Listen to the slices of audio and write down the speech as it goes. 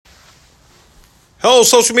Hello,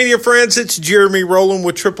 social media friends. It's Jeremy Rowland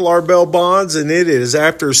with Triple R Bell Bonds, and it is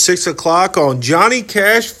after 6 o'clock on Johnny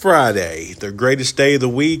Cash Friday. The greatest day of the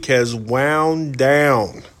week has wound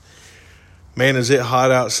down. Man, is it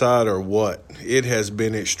hot outside or what? It has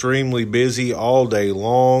been extremely busy all day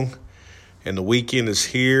long, and the weekend is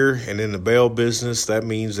here. And in the bail business, that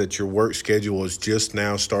means that your work schedule is just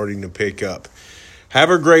now starting to pick up.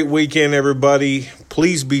 Have a great weekend, everybody.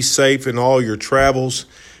 Please be safe in all your travels.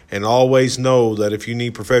 And always know that if you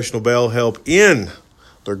need professional bail help in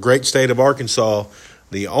the great state of Arkansas,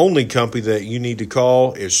 the only company that you need to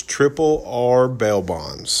call is Triple R Bail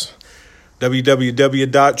Bonds.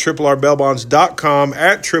 www.triplerbellbonds.com,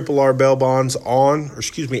 at Triple R Bail Bonds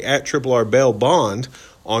at Triple R Bail Bond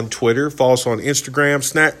on Twitter. Follow us on Instagram,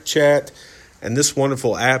 Snapchat, and this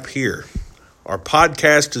wonderful app here. Our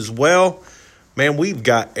podcast as well. Man, we've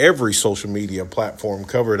got every social media platform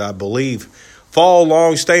covered, I believe. Follow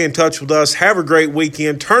along, stay in touch with us. Have a great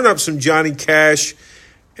weekend. Turn up some Johnny Cash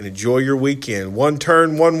and enjoy your weekend. One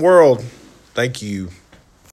turn, one world. Thank you.